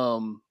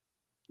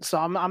 So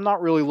I'm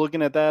not really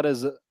looking at that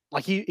as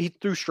like he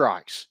threw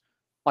strikes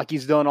like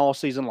he's done all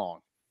season long.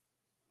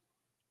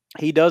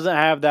 He doesn't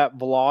have that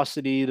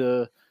velocity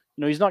to.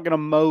 He's not going to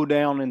mow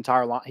down an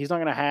entire line. He's not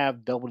going to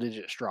have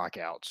double-digit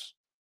strikeouts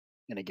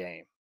in a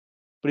game.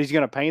 But he's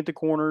going to paint the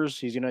corners.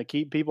 He's going to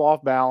keep people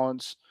off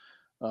balance.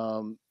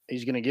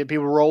 He's going to get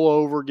people to roll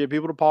over, get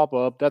people to pop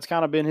up. That's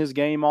kind of been his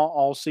game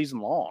all season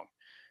long.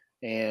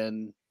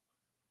 And,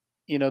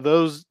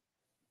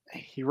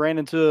 he ran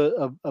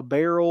into a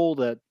barrel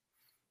that,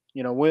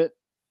 went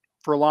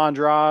for a line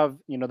drive.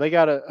 You know, they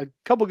got a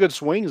couple good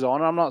swings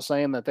on it. I'm not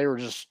saying that they were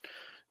just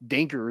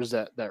dinkers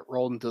that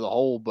rolled into the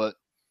hole, but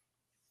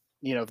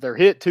you know, if they're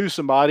hit to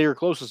somebody or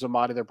close to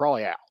somebody, they're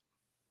probably out.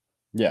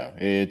 Yeah,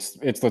 it's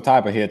the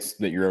type of hits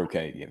that you're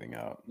okay giving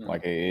up.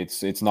 Like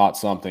it's not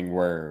something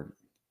where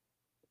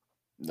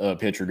a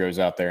pitcher goes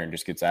out there and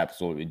just gets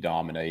absolutely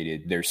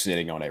dominated. They're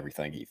sitting on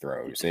everything he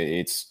throws.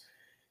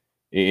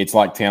 It's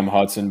like Tim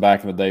Hudson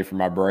back in the day for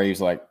my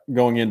Braves. Like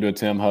going into a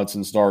Tim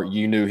Hudson start,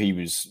 you knew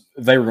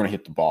they were going to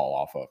hit the ball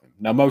off of him.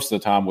 Now, most of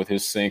the time with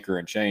his sinker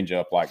and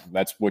changeup, like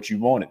that's what you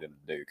wanted him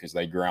to do because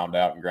they ground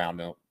out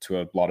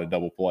to a lot of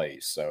double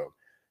plays. So,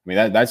 I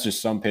mean, that's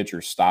just some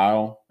pitcher's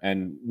style.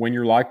 And when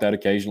you're like that,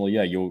 occasionally,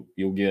 yeah,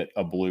 you'll get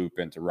a bloop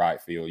into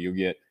right field. You'll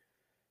get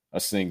a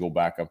single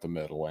back up the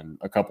middle, and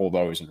a couple of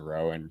those in a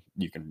row, and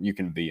you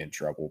can be in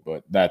trouble.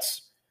 But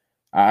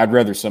I'd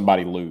rather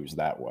somebody lose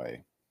that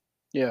way.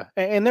 Yeah,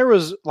 and there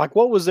was like,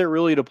 what was there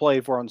really to play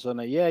for on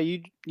Sunday? Yeah,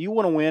 you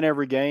want to win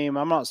every game.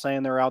 I'm not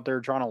saying they're out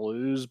there trying to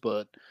lose,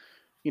 but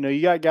you know,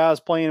 you got guys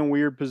playing in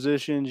weird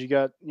positions. You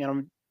got, you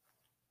know,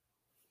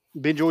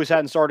 Ben Joyce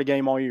hadn't started a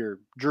game all year.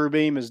 Drew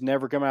Beam has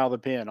never come out of the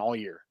pen all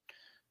year.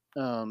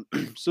 So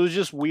it's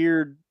just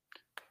weird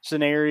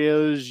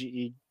scenarios.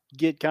 You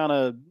get kind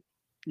of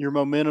your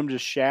momentum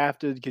just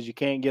shafted because you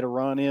can't get a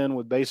run in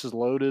with bases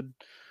loaded.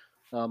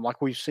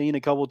 Like we've seen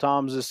a couple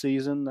times this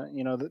season,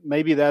 you know,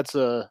 maybe that's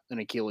an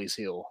Achilles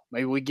heel.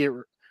 Maybe we get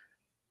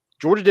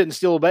Georgia didn't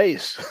steal a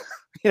base.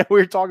 You know, we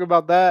were talking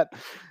about that,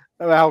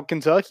 about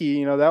Kentucky.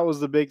 You know, that was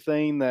the big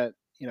thing that,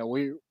 you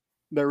know,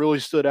 that really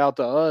stood out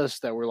to us,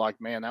 that we're like,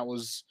 man, that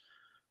was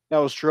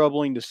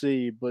troubling to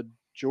see. But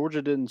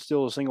Georgia didn't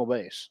steal a single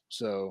base.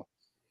 So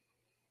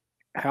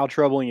how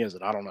troubling is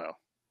it? I don't know.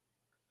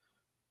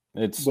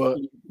 But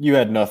you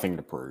had nothing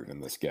to prove in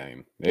this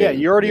game.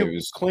 You already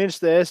clinched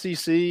the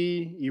SEC.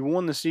 You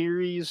won the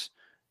series.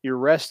 You're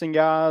resting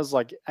guys.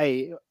 Like,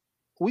 hey,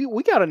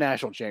 we got a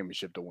national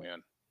championship to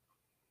win.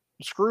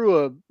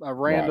 Screw a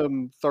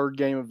random third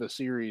game of the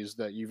series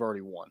that you've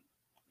already won.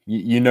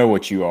 You know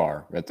what you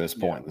are at this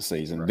point in the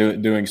season.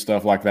 Right. Doing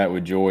stuff like that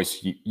with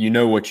Joyce, you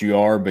know what you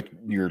are, but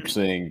you're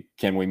saying,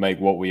 can we make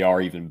what we are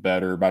even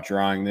better by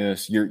trying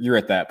this? You're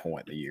at that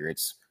point in the year.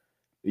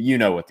 You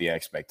know what the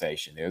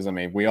expectation is. I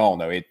mean, we all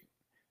know it.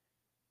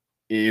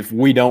 If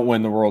we don't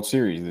win the World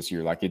Series this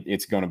year, like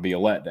it's going to be a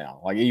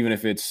letdown. Like even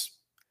if it's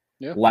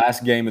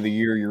last game of the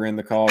year, you're in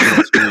the College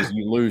World Series,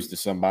 you lose to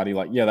somebody.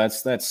 Like, yeah,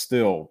 that's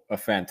still a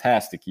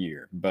fantastic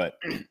year. But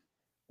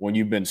when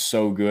you've been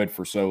so good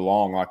for so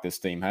long, like this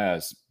team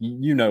has,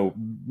 you know,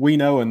 we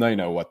know and they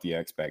know what the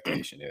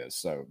expectation is.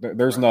 So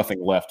there's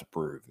nothing left to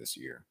prove this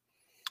year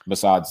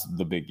besides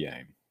the big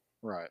game.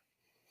 Right.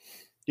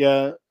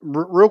 Yeah,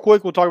 real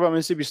quick, we'll talk about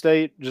Mississippi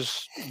State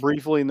just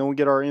briefly, and then we'll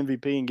get our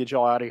MVP and get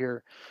y'all out of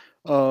here.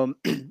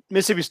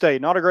 Mississippi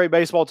State, not a great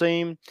baseball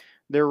team.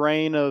 Their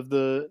reign of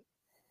the,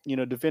 you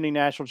know, defending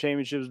national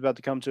championships is about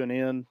to come to an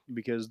end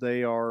because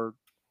they're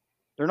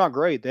not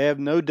great. They have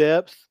no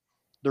depth.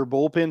 Their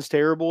bullpen's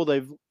terrible.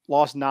 They've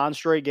lost 9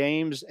 straight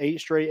games, 8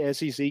 straight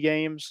SEC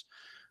games.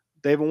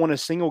 They haven't won a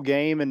single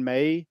game in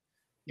May.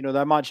 You know,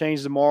 that might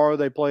change tomorrow.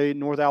 They play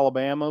North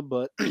Alabama,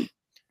 but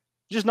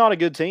just not a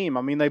good team.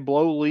 I mean, they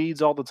blow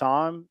leads all the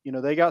time. You know,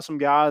 they got some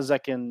guys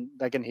that can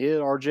hit.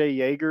 RJ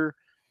Yeager,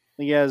 I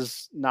think he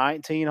has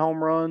 19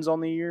 home runs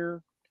on the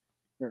year,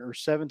 or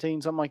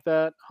 17, something like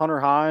that. Hunter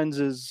Hines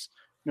is,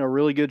 you know, a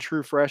really good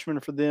true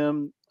freshman for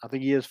them. I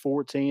think he has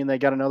 14. They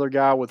got another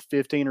guy with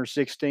 15 or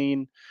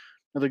 16,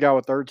 another guy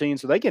with 13.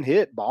 So they can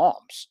hit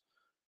bombs.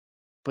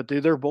 But,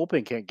 dude, their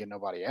bullpen can't get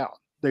nobody out.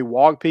 They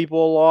walk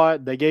people a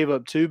lot. They gave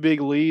up 2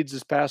 big leads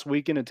this past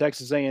weekend at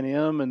Texas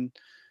A&M, and,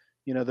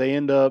 you know, they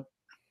end up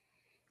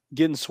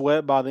getting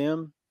swept by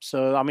them.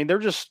 So, I mean, they're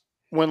just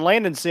 – when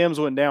Landon Sims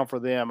went down for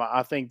them,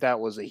 I think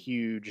that was a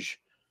huge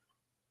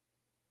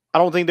 – I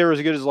don't think they were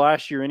as good as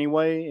last year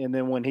anyway. And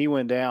then when he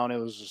went down, it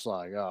was just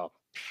like, oh,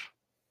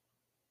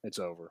 it's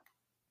over.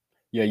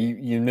 Yeah,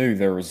 you knew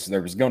there was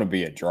going to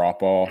be a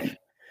drop-off.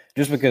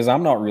 Just because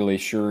I'm not really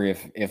sure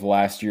if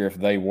last year, if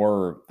they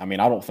were – I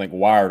mean, I don't think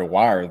wire to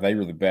wire they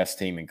were the best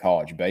team in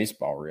college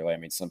baseball, really. I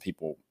mean, some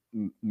people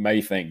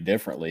may think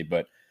differently,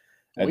 but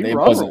it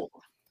wasn't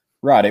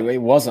 – right.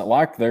 It wasn't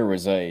like there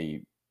was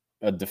a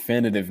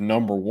definitive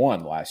number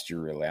one last year,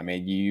 really. I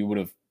mean, you would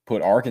have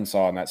put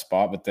Arkansas in that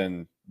spot, but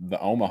then the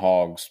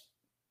Omahags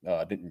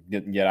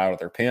didn't get out of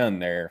their pen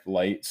there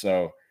late.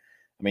 So,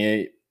 I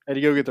mean, had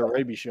to go get their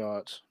rabies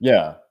shots.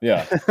 Yeah.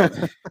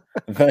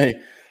 The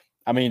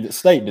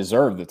State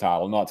deserved the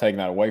title. I'm not taking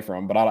that away from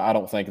them, but I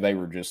don't think they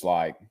were just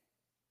like,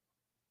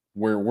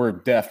 we're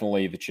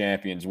definitely the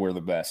champions. We're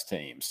the best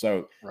team.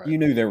 So you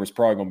knew there was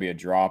probably going to be a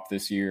drop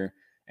this year.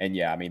 And,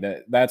 yeah, I mean,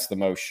 that's the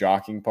most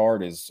shocking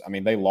part is, I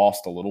mean, they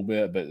lost a little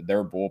bit, but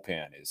their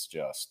bullpen is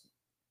just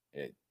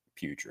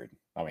putrid.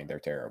 I mean, they're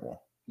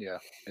terrible. Yeah,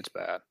 it's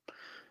bad.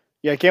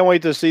 Yeah, I can't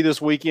wait to see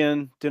this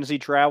weekend. Tennessee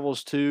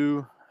travels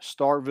to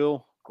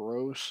Starkville.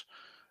 Gross.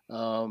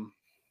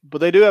 but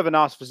they do have a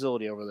nice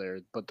facility over there.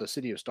 But the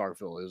city of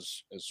Starkville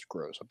is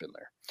gross. I've been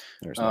there.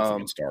 There's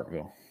nothing in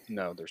Starkville.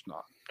 No, there's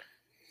not.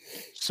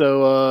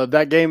 So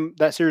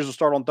that series will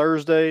start on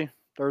Thursday,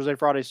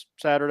 Friday,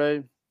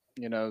 Saturday.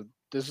 You know,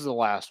 this is the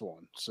last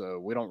one, so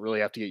we don't really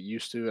have to get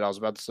used to it. I was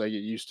about to say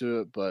get used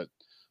to it, but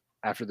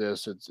after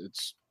this,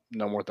 it's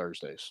no more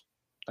Thursdays.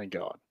 Thank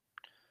God.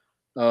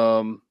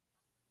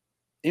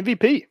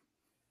 MVP.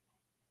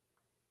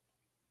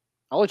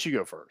 I'll let you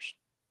go first.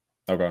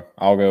 Okay,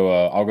 I'll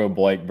go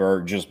Blake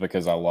Burke just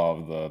because I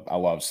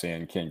love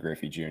seeing Ken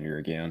Griffey Jr.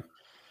 again.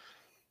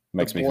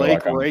 Makes me feel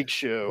like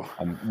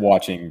I'm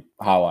watching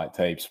highlight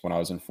tapes when I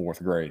was in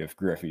 4th grade of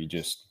Griffey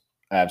just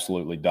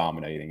absolutely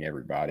dominating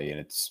everybody, and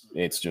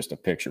it's just a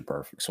picture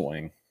perfect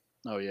swing.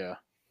 Oh yeah,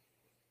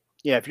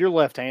 yeah. If you're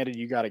left-handed,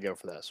 you got to go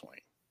for that swing.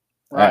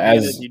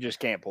 Right-handed, you just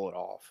can't pull it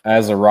off.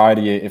 As a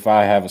righty, if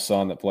I have a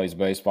son that plays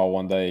baseball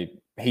one day,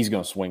 he's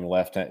going to swing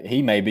left-handed.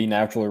 He may be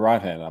naturally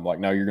right-handed. I'm like,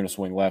 no, you're going to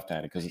swing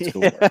left-handed because it's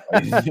cooler.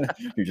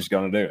 You're just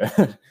going to do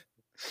it.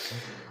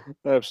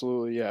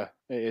 Absolutely, yeah.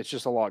 It's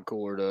just a lot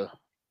cooler to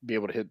be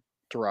able to hit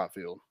to right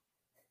field,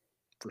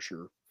 for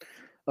sure.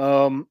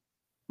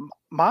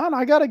 Mine,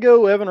 I got to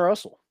go Evan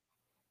Russell.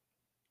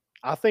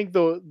 I think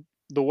the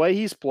way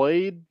he's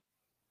played,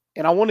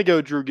 and I want to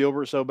go Drew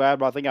Gilbert so bad,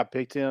 but I think I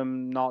picked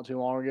him not too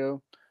long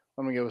ago.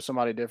 I'm going to go with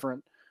somebody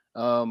different.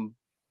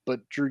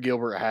 But Drew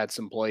Gilbert had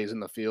some plays in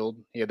the field.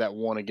 He had that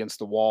one against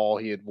the wall.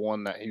 He had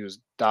one that he was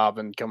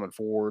diving, coming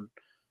forward.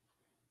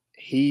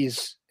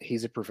 He's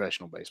a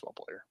professional baseball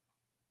player.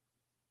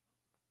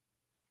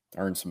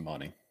 Earn some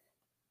money.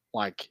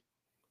 Like,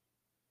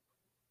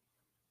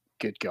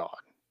 good God.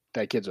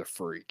 That kid's a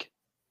freak.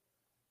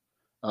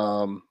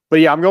 But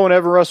yeah, I'm going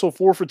Evan Russell,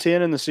 4 for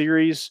 10 in the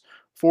series,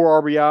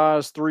 4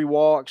 RBIs, 3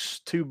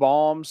 walks, 2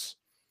 bombs.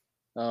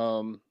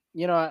 You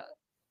know,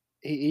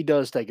 he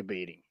does take a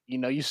beating. You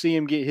know, you see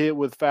him get hit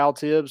with foul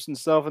tips and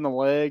stuff in the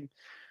leg,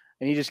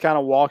 and he just kind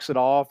of walks it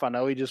off. I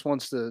know he just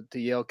wants to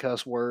yell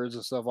cuss words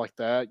and stuff like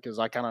that because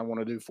I kind of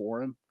want to do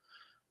for him.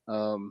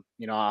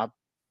 You know,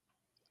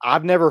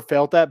 I've never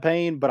felt that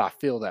pain, but I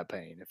feel that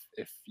pain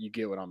if you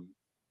get what I'm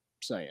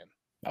saying.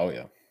 Oh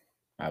yeah,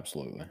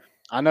 absolutely.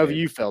 I know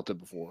you felt it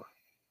before.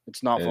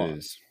 It's not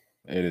fun.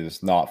 It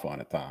is not fun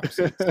at times.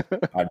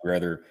 I'd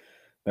rather.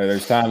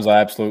 There's times I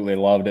absolutely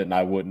loved it and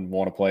I wouldn't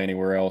want to play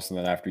anywhere else. And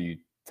then after you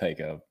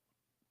take a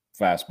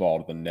fastball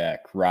to the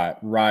neck, right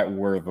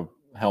where the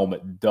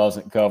helmet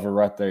doesn't cover,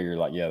 right there, you're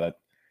like, yeah,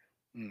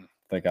 I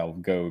think I'll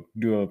go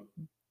do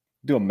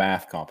a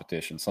math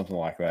competition, something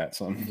like that.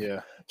 Something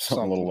a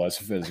little less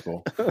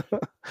physical.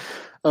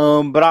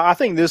 But I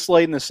think this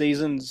late in the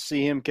season,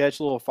 see him catch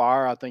a little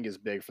fire, I think is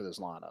big for this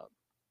lineup.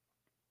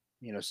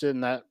 You know,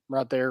 sitting that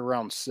right there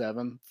around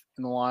 7th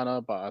in the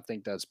lineup, I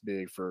think that's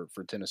big for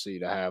Tennessee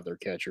to have their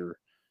catcher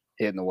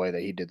hitting the way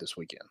that he did this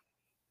weekend.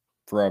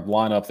 For a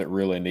lineup that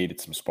really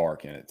needed some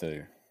spark in it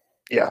too.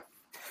 Yeah.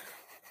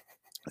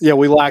 Yeah,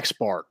 we lack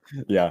spark.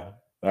 Yeah.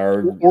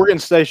 Oregon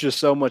State's just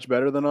so much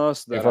better than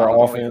us. That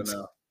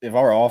if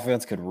our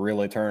offense could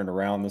really turn it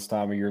around this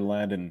time of year,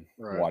 Landon,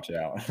 watch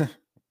out.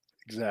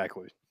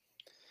 Exactly.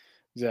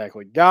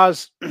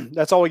 Guys,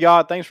 that's all we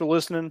got. Thanks for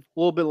listening. A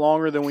little bit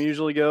longer than we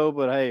usually go,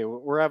 but hey,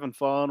 we're having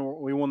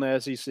fun. We won the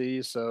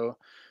SEC, so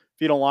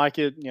if you don't like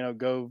it, you know,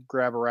 go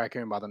grab a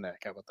raccoon by the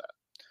neck. How about that?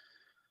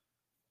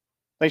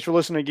 Thanks for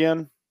listening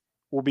again.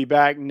 We'll be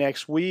back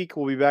next week.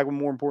 We'll be back with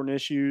more important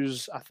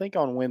issues, I think,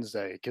 on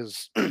Wednesday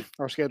because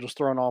our schedule's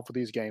thrown off with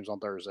these games on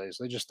Thursdays.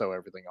 They just throw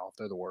everything off.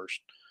 They're the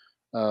worst.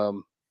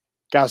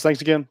 Guys,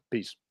 thanks again.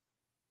 Peace.